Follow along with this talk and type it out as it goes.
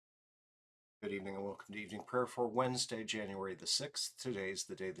Good evening and welcome to evening prayer for Wednesday, January the 6th. Today is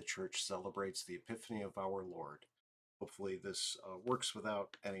the day the church celebrates the Epiphany of our Lord. Hopefully this works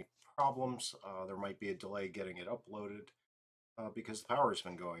without any problems. There might be a delay getting it uploaded because the power has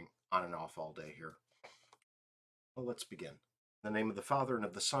been going on and off all day here. Well, let's begin. In the name of the Father, and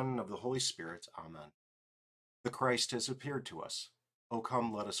of the Son, and of the Holy Spirit. Amen. The Christ has appeared to us. O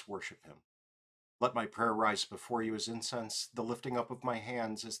come, let us worship him. Let my prayer rise before you as incense, the lifting up of my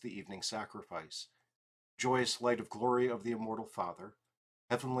hands as the evening sacrifice. Joyous light of glory of the immortal Father,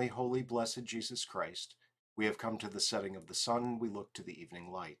 heavenly, holy, blessed Jesus Christ, we have come to the setting of the sun, we look to the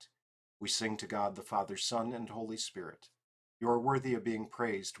evening light. We sing to God the Father, Son, and Holy Spirit. You are worthy of being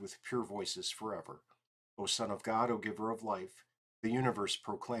praised with pure voices forever. O Son of God, O Giver of life, the universe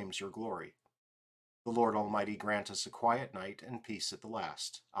proclaims your glory. The Lord Almighty grant us a quiet night and peace at the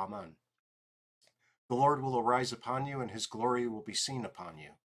last. Amen. The Lord will arise upon you, and his glory will be seen upon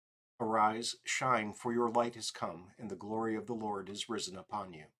you. Arise, shine, for your light is come, and the glory of the Lord is risen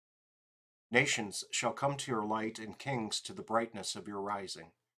upon you. Nations shall come to your light, and kings to the brightness of your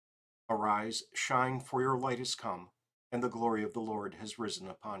rising. Arise, shine, for your light is come, and the glory of the Lord has risen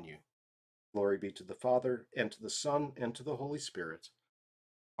upon you. Glory be to the Father, and to the Son, and to the Holy Spirit.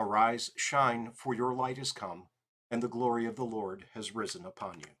 Arise, shine, for your light is come, and the glory of the Lord has risen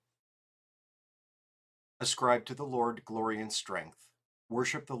upon you. Ascribe to the Lord glory and strength.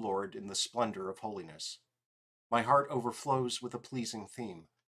 Worship the Lord in the splendor of holiness. My heart overflows with a pleasing theme.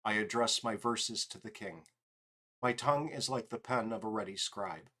 I address my verses to the King. My tongue is like the pen of a ready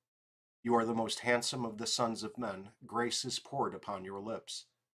scribe. You are the most handsome of the sons of men. Grace is poured upon your lips.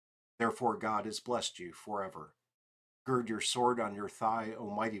 Therefore God has blessed you forever. Gird your sword on your thigh,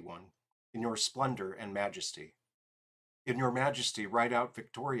 O mighty one, in your splendor and majesty. In your majesty ride out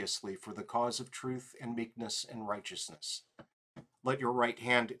victoriously for the cause of truth and meekness and righteousness. Let your right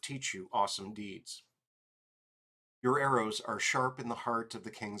hand teach you awesome deeds. Your arrows are sharp in the heart of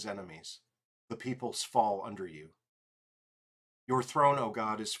the king's enemies. The peoples fall under you. Your throne, O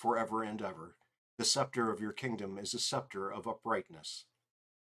God, is forever and ever. The scepter of your kingdom is a scepter of uprightness.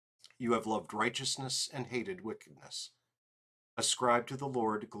 You have loved righteousness and hated wickedness. Ascribe to the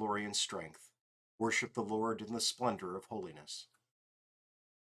Lord glory and strength. Worship the Lord in the splendor of holiness.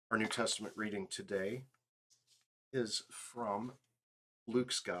 Our New Testament reading today is from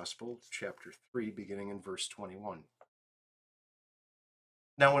Luke's Gospel, chapter 3, beginning in verse 21.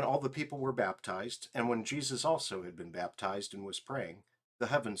 Now when all the people were baptized, and when Jesus also had been baptized and was praying, the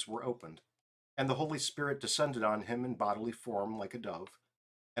heavens were opened, and the Holy Spirit descended on him in bodily form like a dove,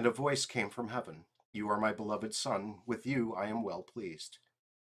 and a voice came from heaven, You are my beloved Son, with you I am well pleased.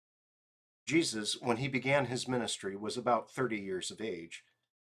 Jesus, when he began his ministry, was about 30 years of age,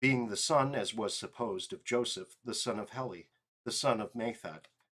 being the son, as was supposed, of Joseph, the son of Heli, the son of Mathat,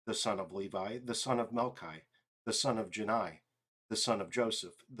 the son of Levi, the son of Melchi, the son of Janai, the son of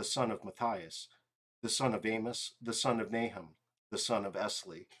Joseph, the son of Matthias, the son of Amos, the son of Nahum, the son of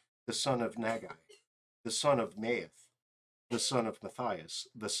Esli, the son of Nagai, the son of Maath, the son of Matthias,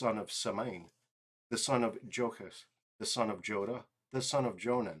 the son of Semain, the son of Jochus, the son of Joda, the son of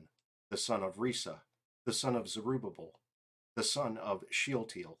Jonan, the son of Risa, the son of Zerubbabel, the son of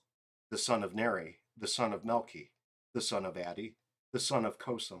Shealtiel, the son of Neri, the son of Melchi, the son of Addi, the son of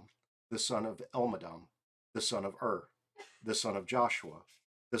Kosam, the son of Elmadam, the son of the son of Joshua,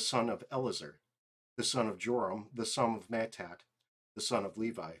 the son of Elazar, the son of Joram, the son of Mattat, the son of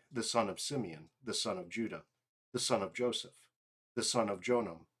Levi, the son of Simeon, the son of Judah, the son of Joseph, the son of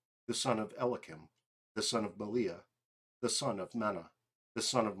Jonam, the son of Eliakim, the son of Meliah, the son of Menah, the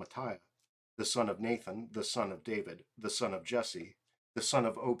son of Mattiah, the son of Nathan, the son of David, the son of Jesse, the son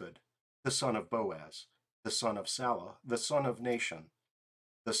of Obed, the son of Boaz, the son of Salah, the son of Nashon,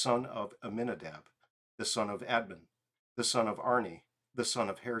 the son of Aminadab, the son of Admin, the son of Arni, the son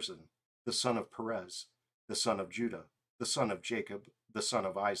of Herzon, the son of Perez, the son of Judah, the son of Jacob, the son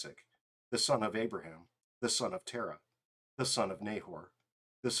of Isaac, the son of Abraham, the son of Terah, the son of Nahor,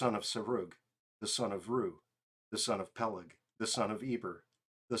 the son of Serug, the son of Ru, the son of Peleg, the son of Eber,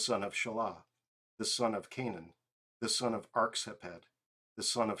 the son of Shelah, the son of Canaan, the son of Arxheped, the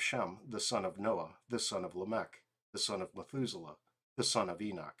son of Shem, the son of Noah, the son of Lamech, the son of Methuselah, the son of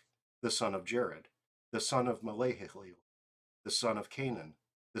Enoch, the son of Jared, the son of Malahiel, the son of Canaan,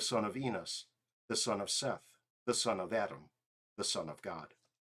 the son of Enos, the son of Seth, the son of Adam, the son of God.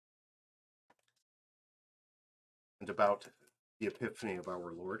 And about the Epiphany of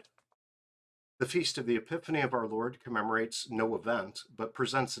our Lord. The Feast of the Epiphany of our Lord commemorates no event, but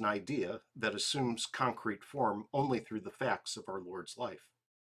presents an idea that assumes concrete form only through the facts of our Lord's life.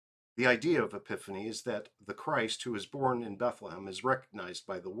 The idea of Epiphany is that the Christ who is born in Bethlehem is recognized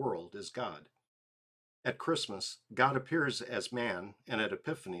by the world as God. At Christmas, God appears as man, and at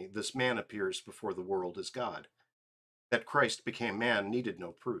Epiphany, this man appears before the world as God. That Christ became man needed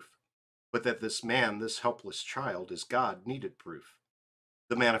no proof, but that this man, this helpless child, is God needed proof.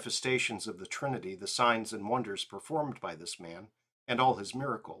 The manifestations of the Trinity, the signs and wonders performed by this man, and all his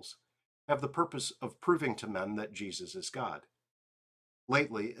miracles, have the purpose of proving to men that Jesus is God.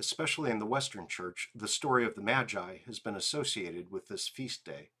 Lately, especially in the Western Church, the story of the Magi has been associated with this feast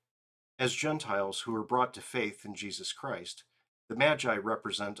day. As Gentiles who are brought to faith in Jesus Christ, the Magi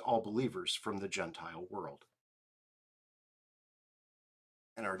represent all believers from the Gentile world.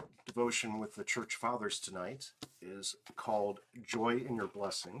 And our devotion with the Church Fathers tonight is called Joy in Your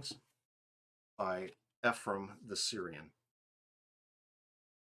Blessings by Ephrem the Syrian.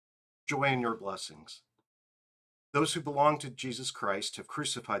 Joy in your blessings. Those who belong to Jesus Christ have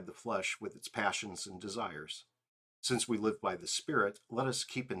crucified the flesh with its passions and desires. Since we live by the Spirit, let us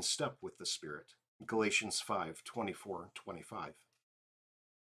keep in step with the Spirit. Galatians 5:24-25.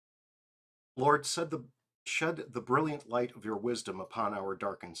 Lord, shed the brilliant light of your wisdom upon our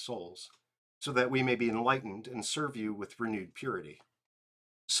darkened souls, so that we may be enlightened and serve you with renewed purity.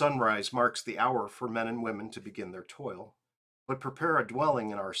 Sunrise marks the hour for men and women to begin their toil, but prepare a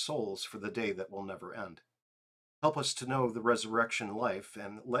dwelling in our souls for the day that will never end. Help us to know the resurrection life,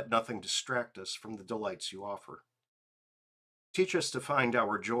 and let nothing distract us from the delights you offer. Teach us to find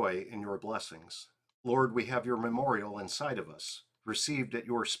our joy in your blessings. Lord, we have your memorial inside of us, received at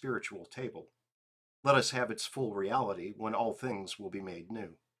your spiritual table. Let us have its full reality when all things will be made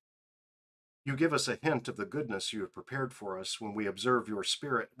new. You give us a hint of the goodness you have prepared for us when we observe your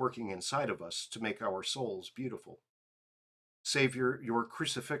Spirit working inside of us to make our souls beautiful. Savior, your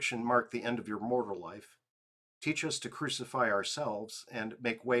crucifixion marked the end of your mortal life. Teach us to crucify ourselves and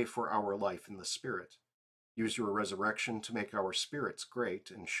make way for our life in the Spirit. Use your resurrection to make our spirits great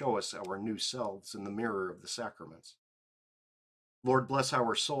and show us our new selves in the mirror of the sacraments. Lord, bless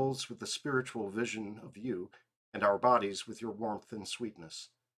our souls with the spiritual vision of you, and our bodies with your warmth and sweetness.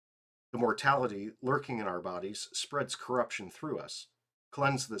 The mortality lurking in our bodies spreads corruption through us.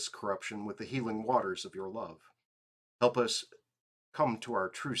 Cleanse this corruption with the healing waters of your love. Help us come to our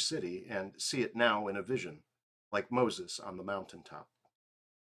true city and see it now in a vision, like Moses on the mountaintop.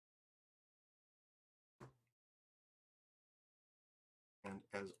 And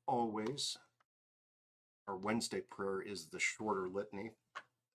as always, our Wednesday prayer is the shorter litany.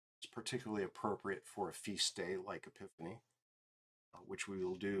 It's particularly appropriate for a feast day like Epiphany, which we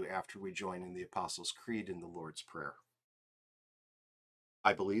will do after we join in the Apostles' Creed in the Lord's Prayer.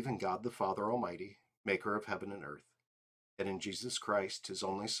 I believe in God the Father Almighty, maker of heaven and earth, and in Jesus Christ, his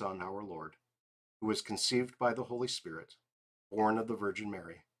only Son, our Lord, who was conceived by the Holy Spirit, born of the Virgin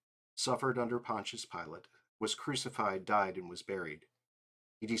Mary, suffered under Pontius Pilate, was crucified, died, and was buried.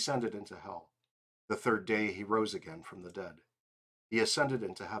 He descended into hell. The third day he rose again from the dead. He ascended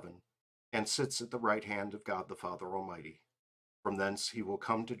into heaven, and sits at the right hand of God the Father Almighty. From thence he will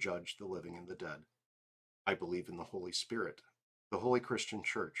come to judge the living and the dead. I believe in the Holy Spirit, the holy Christian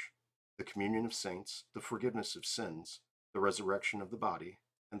Church, the communion of saints, the forgiveness of sins, the resurrection of the body,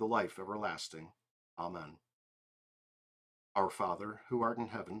 and the life everlasting. Amen. Our Father, who art in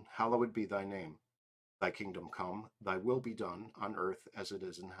heaven, hallowed be thy name. Thy kingdom come, thy will be done, on earth as it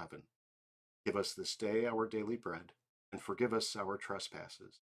is in heaven. Give us this day our daily bread, and forgive us our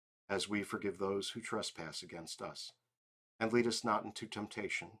trespasses, as we forgive those who trespass against us. And lead us not into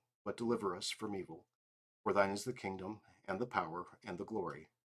temptation, but deliver us from evil. For thine is the kingdom, and the power, and the glory,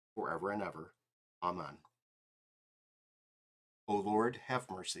 forever and ever. Amen. O Lord, have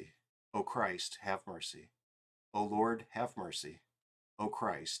mercy. O Christ, have mercy. O Lord, have mercy. O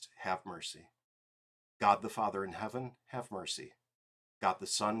Christ, have mercy. God the Father in heaven, have mercy. God the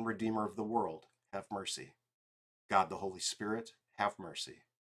Son, Redeemer of the world, have mercy. God the Holy Spirit, have mercy.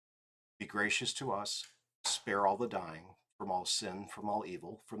 Be gracious to us, spare all the dying, from all sin, from all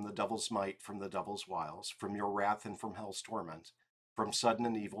evil, from the devil's might, from the devil's wiles, from your wrath and from hell's torment, from sudden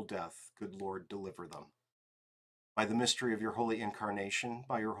and evil death, good Lord, deliver them. By the mystery of your holy incarnation,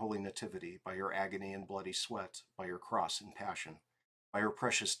 by your holy nativity, by your agony and bloody sweat, by your cross and passion, by your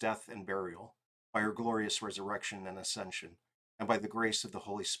precious death and burial, by your glorious resurrection and ascension, and by the grace of the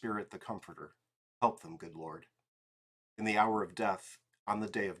Holy Spirit, the Comforter, help them, good Lord. In the hour of death, on the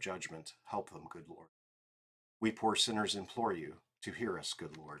day of judgment, help them, good Lord. We poor sinners implore you to hear us,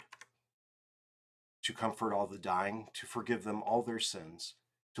 good Lord. To comfort all the dying, to forgive them all their sins,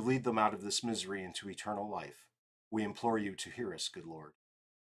 to lead them out of this misery into eternal life, we implore you to hear us, good Lord.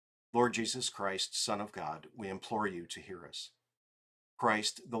 Lord Jesus Christ, Son of God, we implore you to hear us.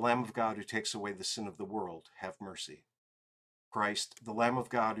 Christ, the Lamb of God who takes away the sin of the world, have mercy. Christ, the Lamb of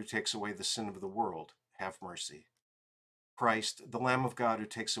God who takes away the sin of the world, have mercy. Christ, the Lamb of God who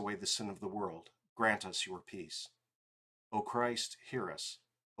takes away the sin of the world, grant us your peace. O Christ, hear us.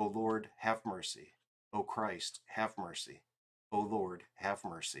 O Lord, have mercy. O Christ, have mercy. O Lord, have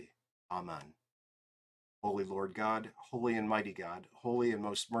mercy. Amen. Holy Lord God, holy and mighty God, holy and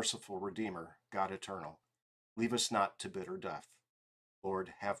most merciful Redeemer, God eternal, leave us not to bitter death.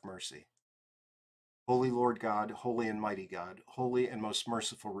 Lord, have mercy. Holy Lord God, holy and mighty God, holy and most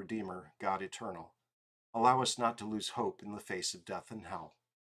merciful Redeemer, God eternal, allow us not to lose hope in the face of death and hell.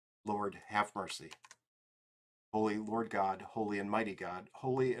 Lord, have mercy. Holy Lord God, holy and mighty God,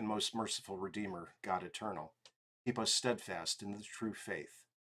 holy and most merciful Redeemer, God eternal, keep us steadfast in the true faith.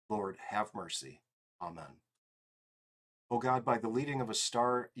 Lord, have mercy. Amen. O God, by the leading of a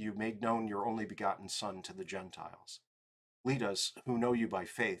star, you made known your only begotten Son to the Gentiles. Lead us, who know you by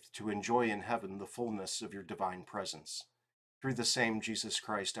faith, to enjoy in heaven the fullness of your divine presence. Through the same Jesus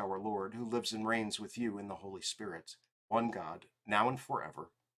Christ our Lord, who lives and reigns with you in the Holy Spirit, one God, now and forever.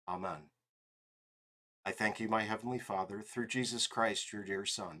 Amen. I thank you, my heavenly Father, through Jesus Christ, your dear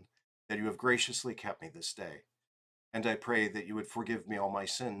Son, that you have graciously kept me this day. And I pray that you would forgive me all my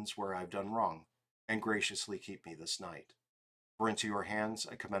sins where I have done wrong, and graciously keep me this night. For into your hands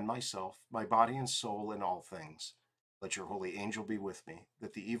I commend myself, my body and soul, and all things. Let your holy angel be with me,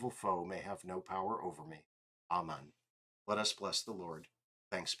 that the evil foe may have no power over me. Amen. Let us bless the Lord.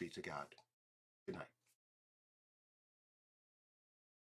 Thanks be to God. Good night.